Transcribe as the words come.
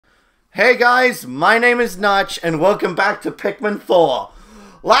Hey guys, my name is Notch, and welcome back to Pikmin 4.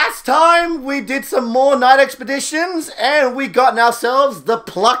 Last time, we did some more night expeditions, and we got ourselves the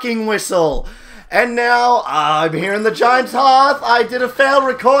plucking whistle. And now, I'm here in the Giant's Hearth. I did a failed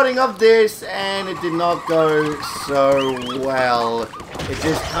recording of this, and it did not go so well. It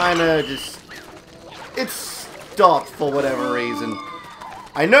just it stopped for whatever reason.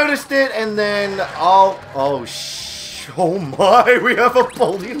 I noticed it, and then, oh my, we have a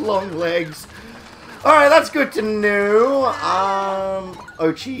baldy long legs. Alright, that's good to know.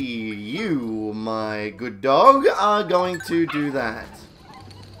 Ochi, you, my good dog, are going to do that.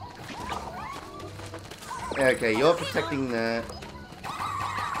 Okay, you're protecting that.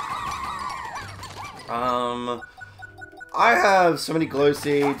 I have so many glow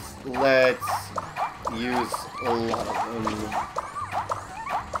seeds. Let's use a lot of them.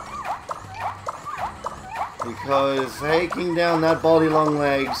 Because taking down that baldy long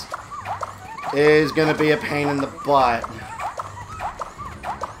legs is going to be a pain in the butt.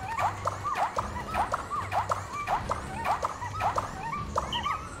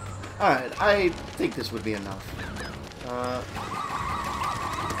 Alright, I think this would be enough.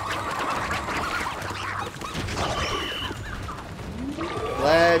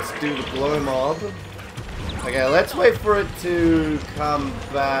 Let's do the glow mob. Okay, let's wait for it to come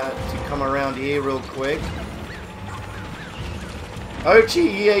around here real quick.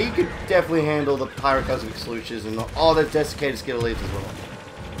 Ochi, yeah, you could definitely handle the pyrocosmic sluices and all the desiccated skittle leaves as well.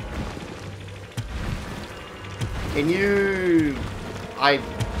 Can you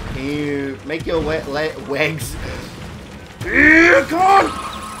make your legs? Come on!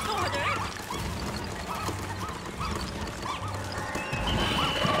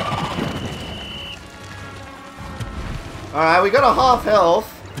 Alright, we got a half health.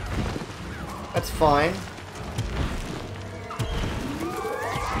 That's fine.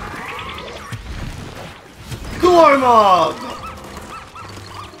 Glow mob!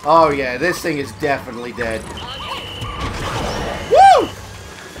 Oh yeah, this thing is definitely dead. Woo!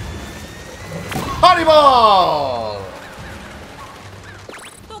 Honey ball!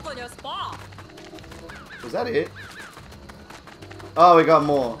 Was that it? Oh, we got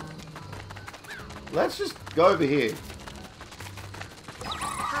more. Let's just go over here.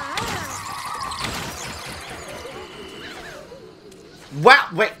 Wow,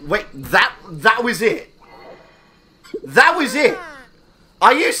 wait, that was it? That was it?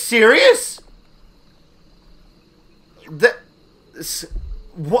 Are you serious?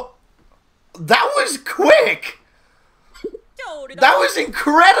 What? That was quick! That was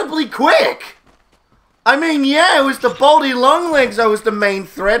incredibly quick! I mean, yeah, it was the baldy long legs that was the main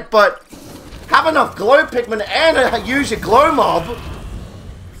threat, but have enough glow Pikmin and use your glow mob,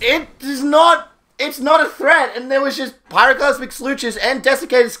 it's not a threat, and there was just pyroclasmic sluices and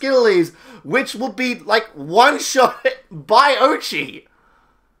desiccated skittle leaves, which will be like one shot by Ochi.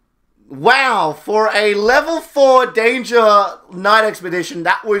 Wow, for a level 4 danger night expedition,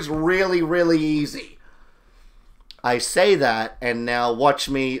 that was really, really easy. I say that, and now watch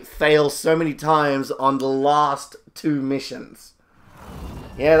me fail so many times on the last 2 missions.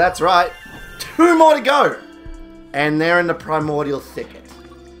 Yeah, that's right. 2 more to go. And they're in the primordial thicket.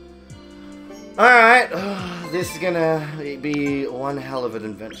 Alright, this is gonna be one hell of an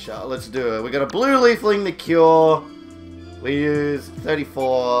adventure. Let's do it. We got a blue leafling to cure. We use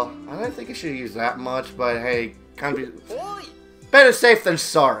 34. I don't think I should use that much, but hey, can't be better safe than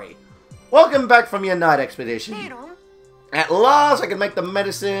sorry. Welcome back from your night expedition. At last, I can make the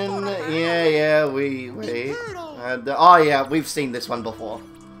medicine. Yeah, oh yeah, we've seen this one before.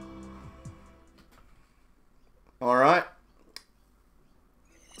 Alright.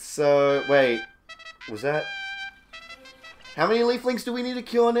 So, wait. Was that? How many leaflings do we need to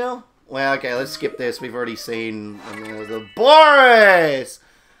cure now? Well, okay, let's skip this. We've already seen the Boris!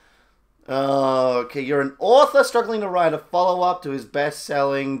 Okay, you're an author struggling to write a follow-up to his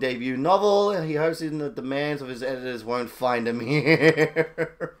best-selling debut novel. He hopes the demands of his editors won't find him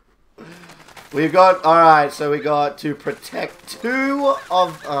here. We've got, alright, so we got to protect two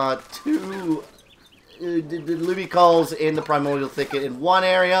the Lubicols in the primordial thicket in one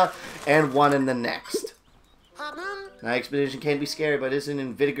area and one in the next. Now, expedition can be scary, but isn't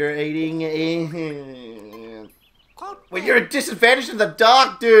invigorating. Well, you're a disadvantage in the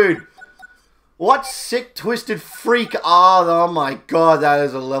dark, dude. What sick, twisted freak are they? Oh my god, that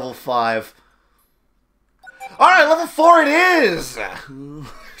is a level 5. Alright, level 4 it is! I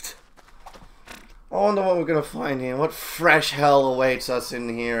wonder what we're gonna find here. What fresh hell awaits us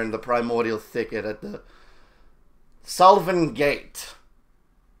in here in the primordial thicket at the Sullivan Gate.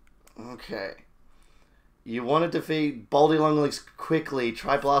 Okay. You want to defeat Baldy Longlegs quickly.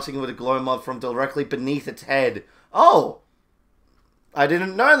 Try blasting with a glow mob from directly beneath its head. Oh! I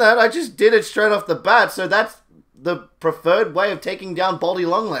didn't know that. I just did it straight off the bat, so that's the preferred way of taking down Baldy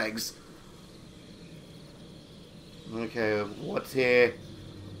Longlegs. Okay, what's here?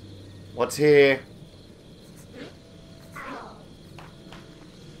 What's here?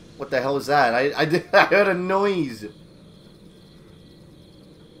 What the hell was that? I heard a noise.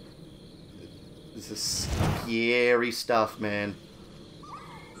 This is scary stuff, man.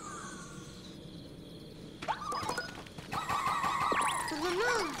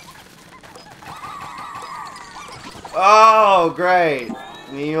 Oh, great.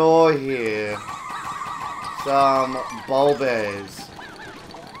 You're here. Some bulbers.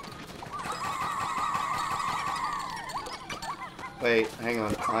 Wait, hang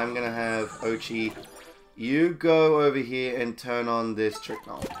on. I'm gonna have Ochi. You go over here and turn on this trick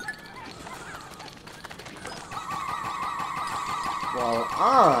knob. While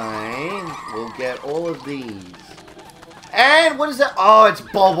I will get all of these. And what is that? Oh, it's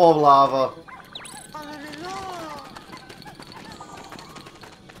Bob Lava.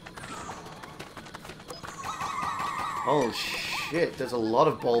 Oh shit, there's a lot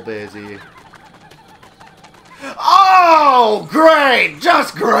of bulbers here. Oh, great!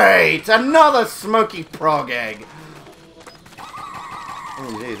 Just great! Another smoky prog egg.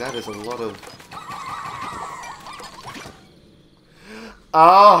 Oh, gee, that is a lot of...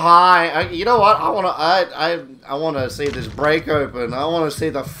 Oh, hi. You know what? I wanna see this break open. I wanna see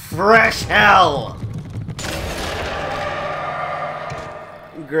the fresh hell.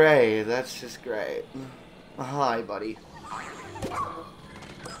 Great. That's just great. Hi, buddy.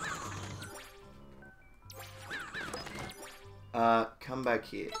 Come back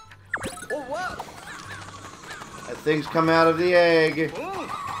here. Oh, what? Things come out of the egg.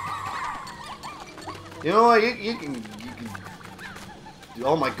 You know what? You can.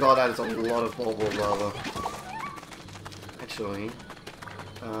 Oh my god, that is a lot of bubble lava. Actually,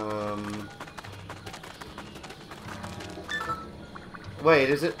 wait,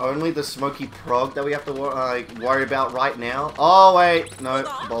 is it only the smoky prog that we have to worry about right now? Oh wait, no,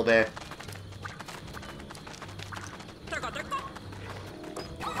 ball bear.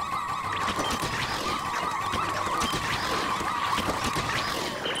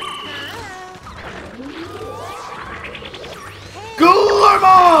 Cooler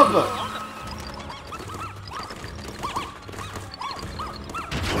mob!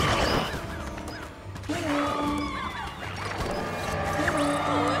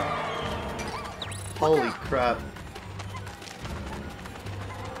 Holy crap.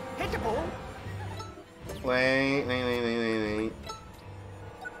 Wait.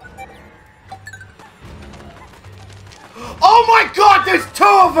 Oh my god, there's two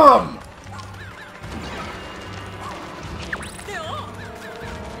of them!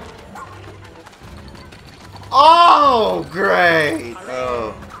 Oh, great!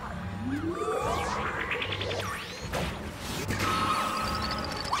 Oh.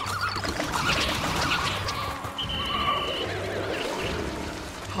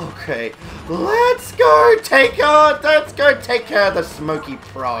 Okay, let's go take care of the smoky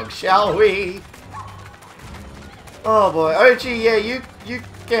prog, shall we? Oh boy, Ochi, yeah, you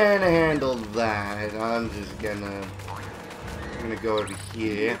can handle that. I'm gonna go over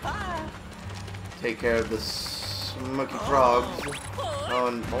here. Take care of the smoky frogs. Oh,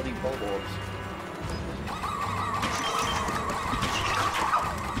 and multi bulbs.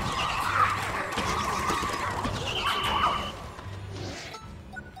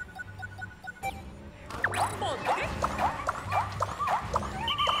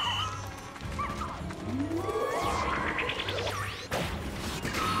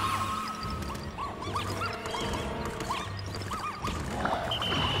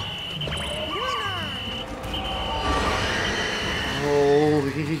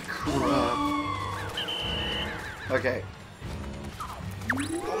 Holy crap. Okay.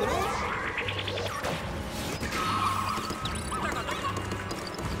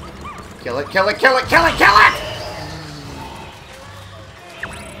 Kill it, kill it, kill it, kill it, kill it!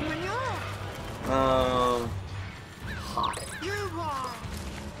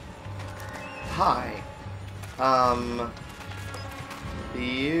 Hi.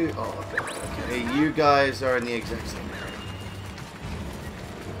 You... Oh, okay. You guys are in the exact same area.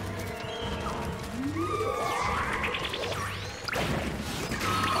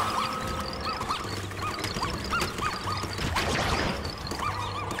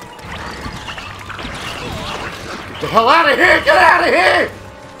 Get the hell out of here! Get out of here!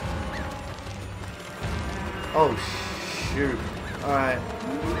 Oh, shoot. Alright.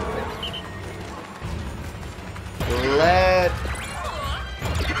 Let...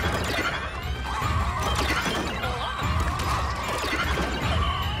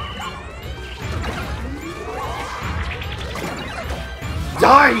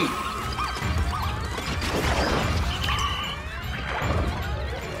 Die!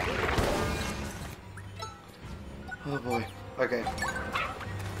 Oh boy. Okay.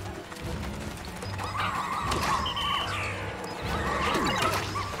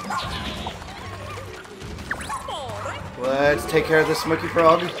 Let's take care of this smoky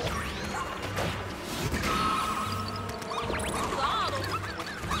frog.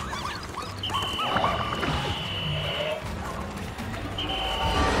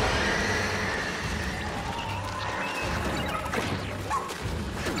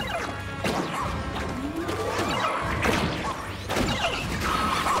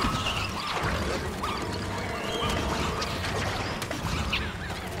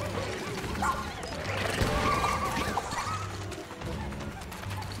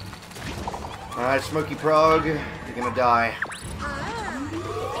 Alright, Smoky Prog, you're gonna die.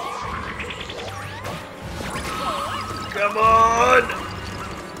 Come on!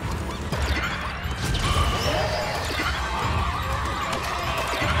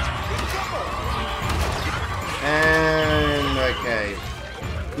 And, okay.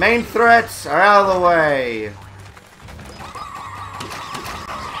 Main threats are out of the way.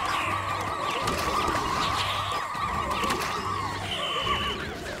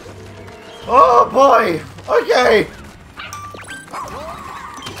 Oh boy! Okay!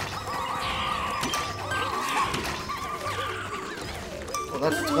 Well,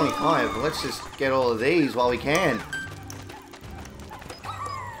 that's 25. Let's just get all of these while we can.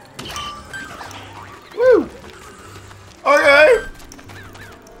 Woo! Okay!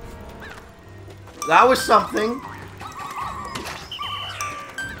 That was something.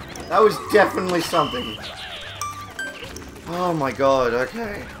 That was definitely something. Oh my god,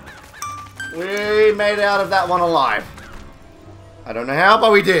 okay. We made it out of that one alive. I don't know how,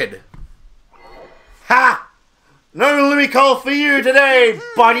 but we did. Ha! No Louis Cole for you today,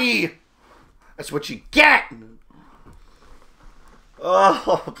 buddy! That's what you get!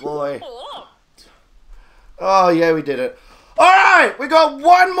 Oh, boy. Oh, yeah, we did it. Alright! We got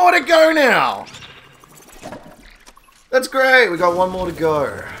one more to go now! That's great, we got one more to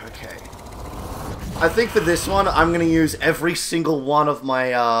go. Okay. I think for this one, I'm going to use every single one of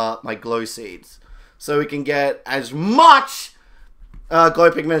my my glow seeds. So we can get as much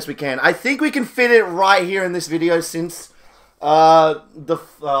glow pigment as we can. I think we can fit it right here in this video since the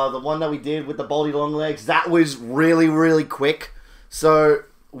one that we did with the Baldy Longlegs, that was really, really quick. So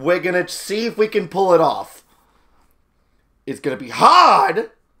we're going to see if we can pull it off. It's going to be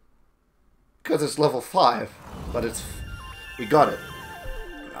hard because it's level 5, but we got it.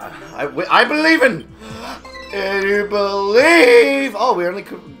 I believe in you believe. Oh, we only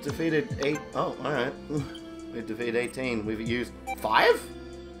defeated 8. Oh, alright. We defeated 18. We've used 5?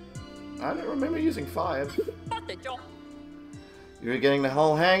 I don't remember using 5. You're getting the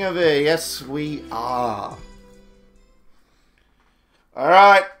whole hang of it. Yes, we are.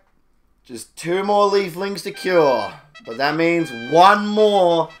 Alright. Just 2 more leaflings to cure. But that means 1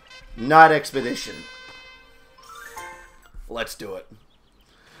 more night expedition. Let's do it.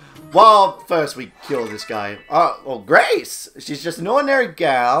 Well, first we kill this guy. Well, Grace! She's just an ordinary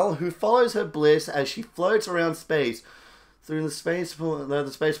gal who follows her bliss as she floats around space. Through the space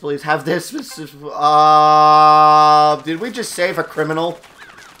police have this specific... did we just save a criminal?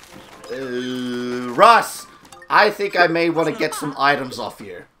 Russ! I think I may want to get some items off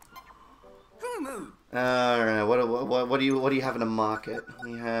you. Alright, what do you have in the market?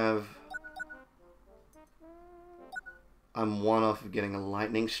 We have... I'm 1 off of getting a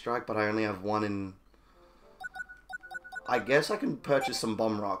lightning strike, but I only have 1 in... I guess I can purchase some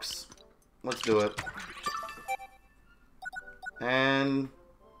bomb rocks. Let's do it. And...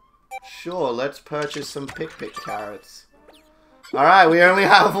 sure, let's purchase some pick carrots. Alright, we only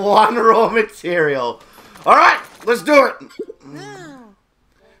have 1 raw material. Alright, let's do it!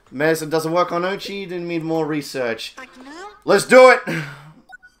 Medicine doesn't work on Ochi, didn't need more research. Let's do it!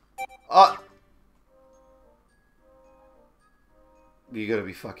 You gotta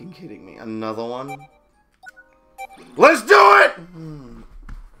be fucking kidding me. Another one? Let's do it!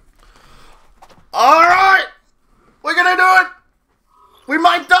 Alright! We're gonna do it! We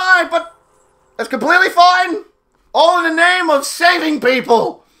might die, but that's completely fine! All in the name of saving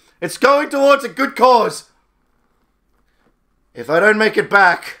people! It's going towards a good cause. If I don't make it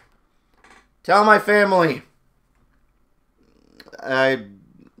back, tell my family I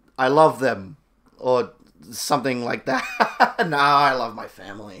love them. Or something like that. Nah, I love my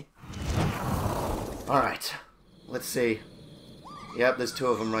family. Alright. Let's see. Yep, there's 2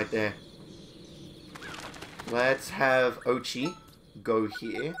 of them right there. Let's have Ochi go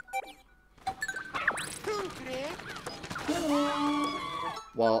here.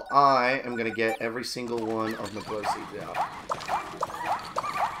 While I am going to get every single one of my glow seeds out.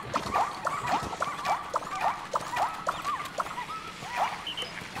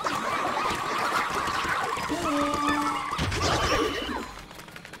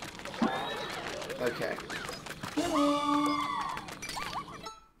 Okay.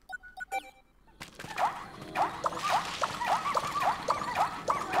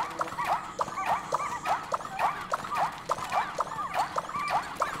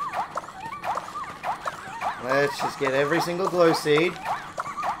 Let's just get every single glow seed.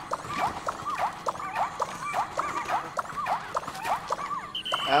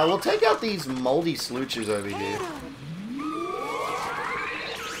 We'll take out these moldy sloochers over here.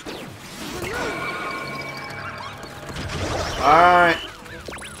 Alright.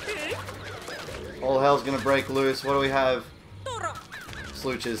 All hell's gonna break loose. What do we have?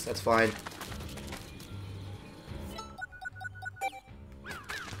 Slooches, that's fine.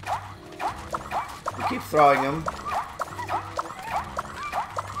 We keep throwing them.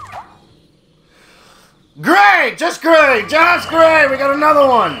 Great! Just great! Just great! We got another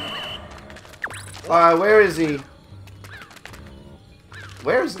one! Alright, where is he?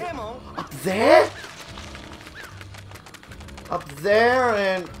 Where is he? Up there? Up there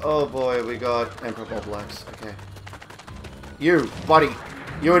and... Oh boy, we got Emperor Boblix. Okay. You, buddy.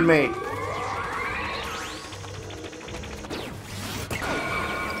 You and me.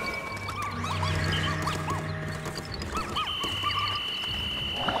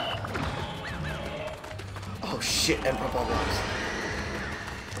 Oh shit, Emperor Boblix.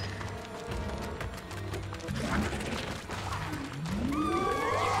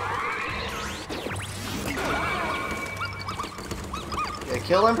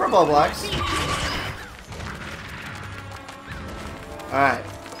 Kill Emperor Boblix. Alright.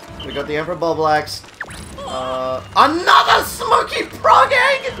 We got the Emperor Boblix. Another Smoky Frog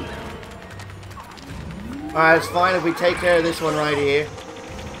Egg! Alright, it's fine if we take care of this one right here.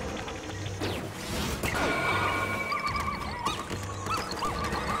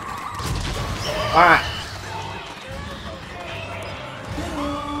 Alright.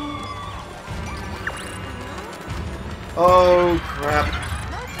 Oh, crap.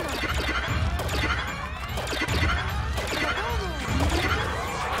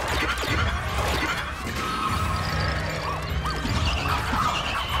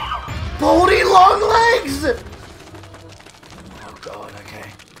 Baldy long legs! Oh god, okay.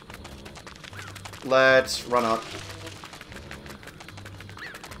 Let's run up.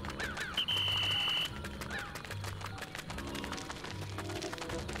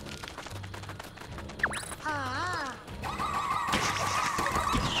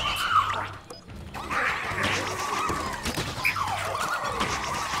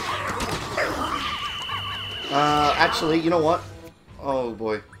 Actually, you know what? Oh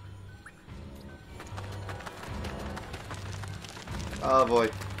boy. Oh boy.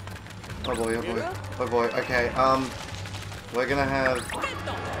 Oh boy, oh boy. Oh boy, okay, we're gonna have...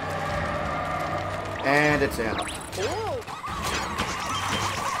 And it's out.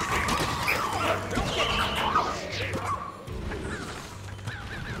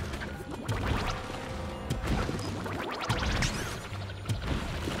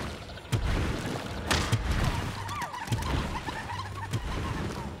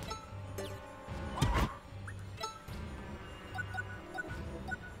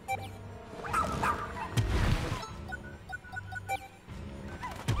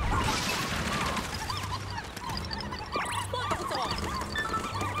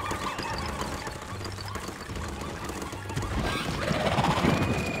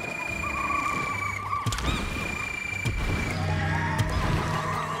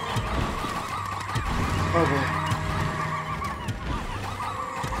 Oh boy.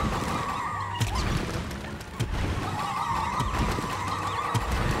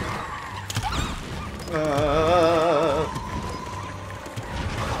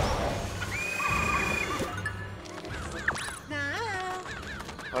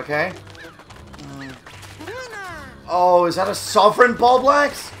 Okay. Oh, is that a sovereign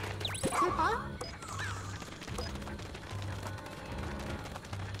Boblix?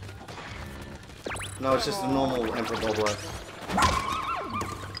 No, it's just a normal Emperor Boblix.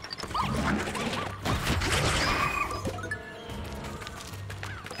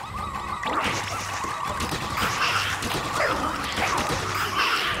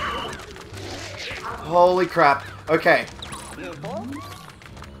 Holy crap. Okay.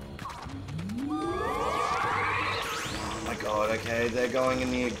 Okay, they're going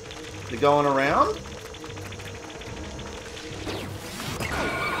in the... They're going around?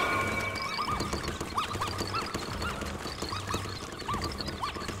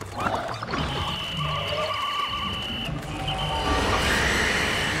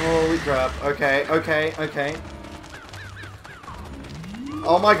 Holy crap. Okay, okay, okay.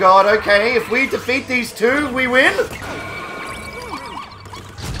 Oh my god, okay. If we defeat these two, we win?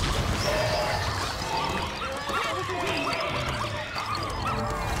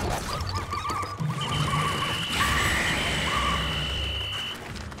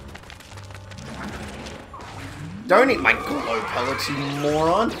 Don't eat my glow pellets, you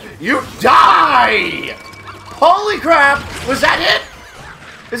moron. You die! Holy crap! Was that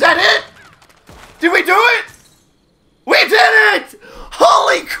it? Is that it? Did we do it? We did it!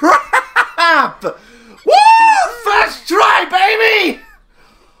 Holy crap! Woo! First try, baby!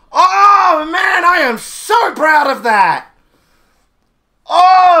 Oh, man, I am so proud of that!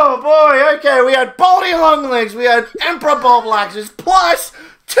 Oh, boy, okay, we had Baldy Longlegs, we had Emperor Bulblaxes, plus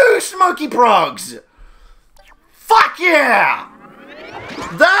 2 Smoky Progs! Fuck yeah!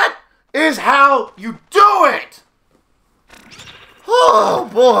 That is how you do it! Oh,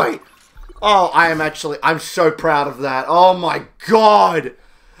 boy. Oh, I'm so proud of that. Oh, my God.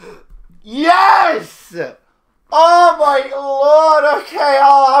 Yes! Oh, my Lord. Okay,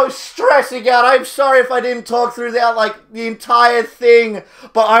 oh, I was stressing out. I'm sorry if I didn't talk through that, like, the entire thing.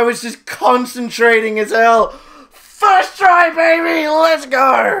 But I was just concentrating as hell. First try, baby. Let's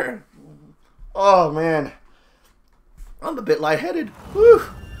go. Oh, man. I'm a bit lightheaded. Whew.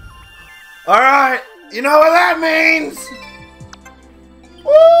 Alright, you know what that means?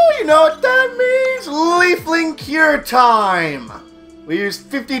 Woo, you know what that means? Leafling cure time! We used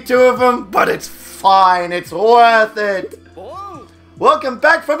 52 of them, but it's fine, it's worth it! Oh. Welcome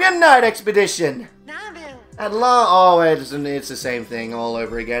back from your night expedition! At oh, it's the same thing all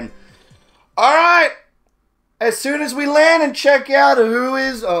over again. Alright! As soon as we land and check out who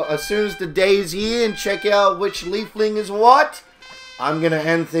is, as soon as the day's here and check out which leafling is what, I'm gonna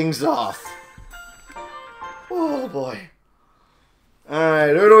end things off. Oh boy.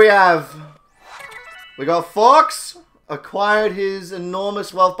 Alright, who do we have? We got Fox, acquired his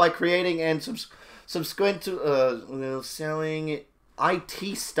enormous wealth by creating and subsequent to selling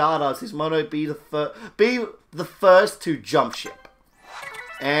IT startups. His motto be the first to jump ship.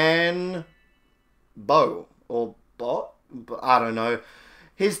 And Bo. Or bot? I don't know.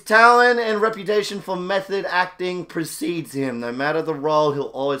 His talent and reputation for method acting precedes him. No matter the role, he'll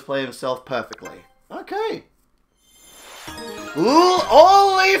always play himself perfectly. Okay. Ooh,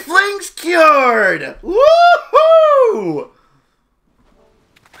 all leaflings cured! Woohoo!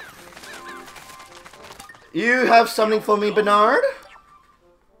 You have something for me, Bernard?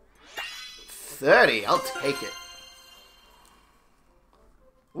 30, I'll take it.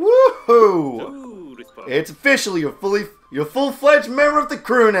 Woohoo! It's official, you're full-fledged member of the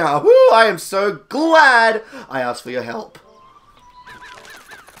crew now. Woo, I am so glad I asked for your help.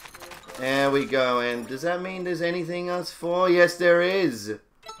 There we go, and does that mean there's anything else for? Yes, there is.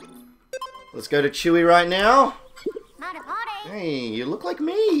 Let's go to Chewy right now. Hey, you look like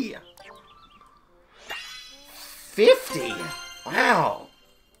me. 50? Wow.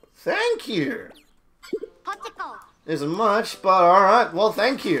 Thank you. Isn't much, but alright, well,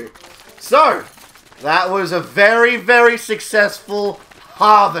 thank you. So, that was a very, very successful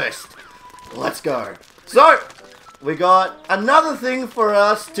harvest. Let's go. So, we got another thing for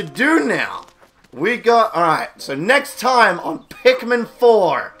us to do now. Alright, so next time on Pikmin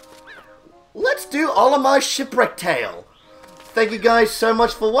 4, let's do Olimar's Shipwreck Tale. Thank you guys so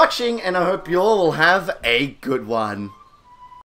much for watching, and I hope you all will have a good one.